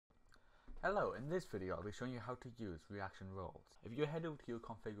Hello, in this video I'll be showing you how to use ReactionRoles. If you head over to your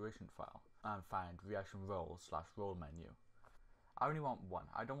configuration file and find ReactionRoles/role menu, I only want one.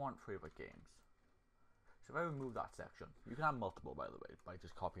 I don't want favorite games. So if I remove that section, you can have multiple by the way, by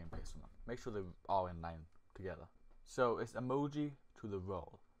just copy and pasting them. Make sure they're all in line together. So it's emoji to the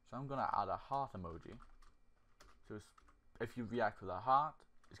role. So I'm going to add a heart emoji. So if you react with a heart,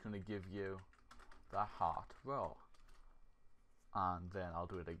 it's going to give you the heart role. And then I'll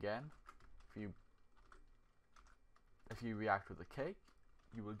do it again. If you react with a cake,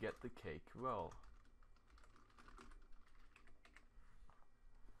 you will get the cake roll.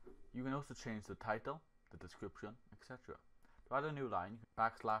 You can also change the title, the description, etc. To add a new line, \n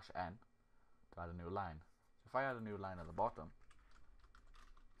to add a new line. So if I add a new line at the bottom,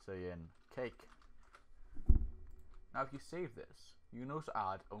 say in cake. Now if you save this, you can also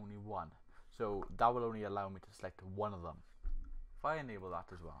add only one. So that will only allow me to select one of them. If I enable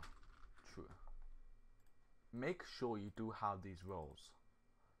that as well, true. Make sure you do have these roles.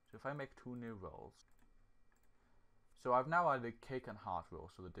 So if I make two new roles, so I've now added cake and heart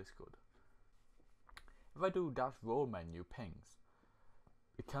roles to the Discord. If I do -role menu pings,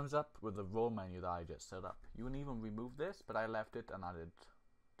 it comes up with the role menu that I just set up. You can even remove this, but I left it and added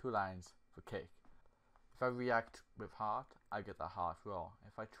two lines for cake. If I react with heart, I get the heart role.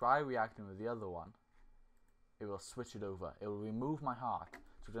 If I try reacting with the other one, it will switch it over. It will remove my heart,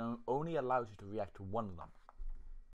 so it only allows you to react to one of them.